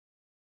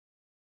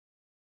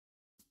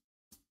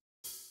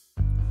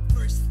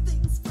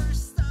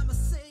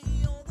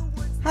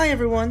Hi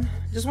everyone,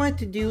 just wanted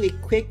to do a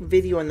quick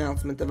video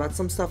announcement about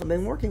some stuff I've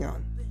been working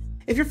on.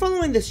 If you're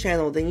following this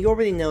channel, then you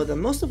already know that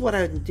most of what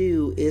I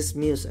do is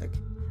music.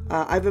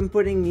 I've been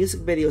putting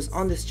music videos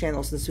on this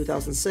channel since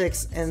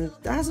 2006, and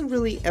that hasn't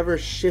really ever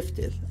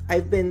shifted.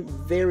 I've been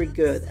very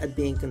good at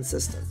being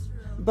consistent.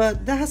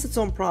 But that has its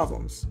own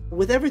problems.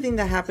 With everything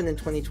that happened in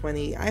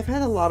 2020, I've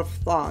had a lot of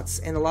thoughts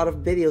and a lot of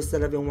videos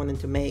that I've been wanting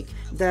to make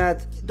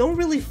that don't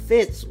really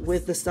fit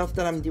with the stuff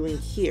that I'm doing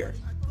here.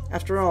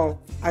 After all,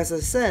 as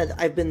I said,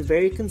 I've been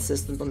very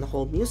consistent on the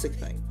whole music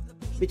thing.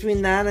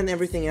 Between that and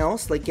everything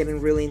else, like getting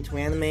really into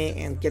anime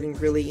and getting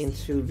really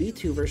into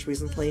VTubers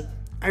recently,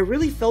 I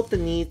really felt the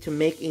need to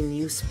make a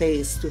new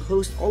space to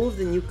host all of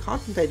the new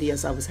content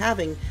ideas I was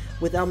having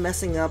without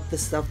messing up the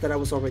stuff that I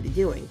was already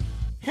doing.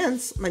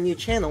 Hence, my new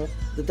channel,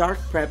 The Dark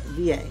Prep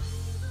VA.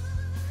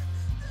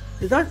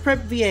 The Dark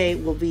Prep VA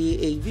will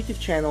be a YouTube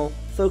channel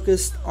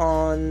focused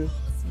on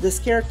this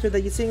character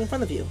that you're seeing in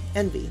front of you,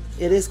 Envy.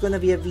 It is going to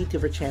be a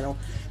VTuber channel,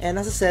 and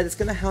as I said, it's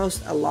going to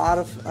host a lot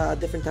of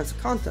different types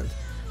of content.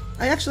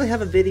 I actually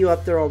have a video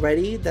up there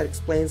already that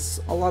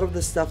explains a lot of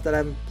the stuff that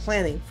I'm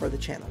planning for the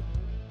channel.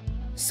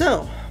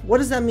 So, what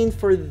does that mean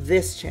for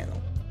this channel?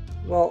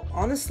 Well,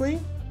 honestly,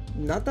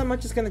 not that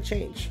much is going to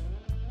change.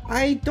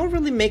 I don't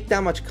really make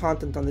that much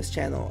content on this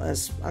channel,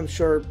 as I'm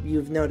sure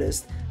you've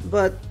noticed,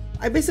 but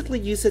I basically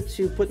use it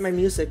to put my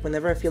music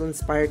whenever I feel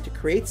inspired to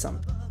create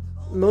something.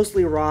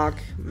 Mostly rock,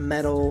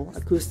 metal,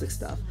 acoustic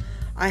stuff.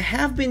 I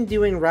have been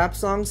doing rap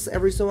songs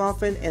every so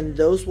often, and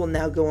those will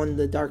now go on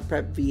the Dark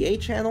Prep VA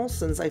channel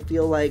since I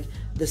feel like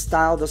the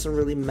style doesn't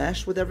really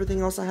mesh with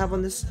everything else I have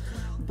on this.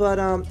 But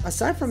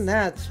aside from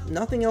that,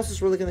 nothing else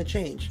is really going to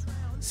change.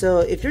 So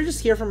if you're just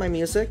here for my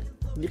music,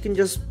 you can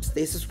just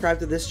stay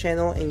subscribed to this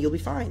channel and you'll be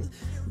fine.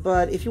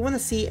 But if you want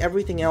to see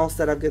everything else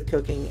that I've got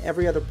cooking,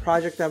 every other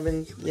project I've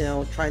been,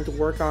 trying to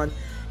work on,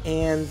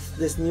 and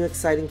this new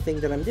exciting thing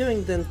that I'm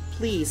doing, then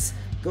please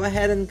go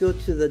ahead and go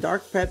to the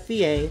Dark Prep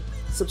VA,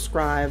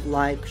 subscribe,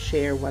 like,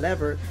 share,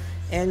 whatever,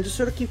 and just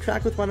sort of keep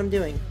track with what I'm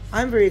doing.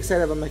 I'm very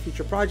excited about my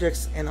future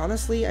projects, and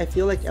honestly, I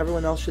feel like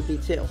everyone else should be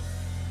too.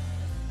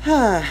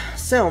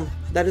 So,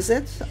 that is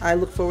it. I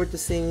look forward to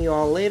seeing you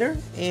all later,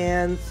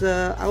 and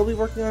I'll be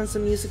working on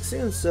some music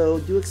soon, so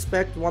do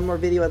expect one more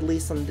video at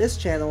least on this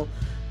channel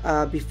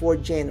before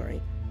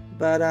January.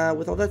 But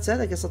with all that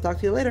said, I guess I'll talk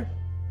to you later.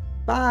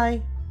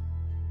 Bye!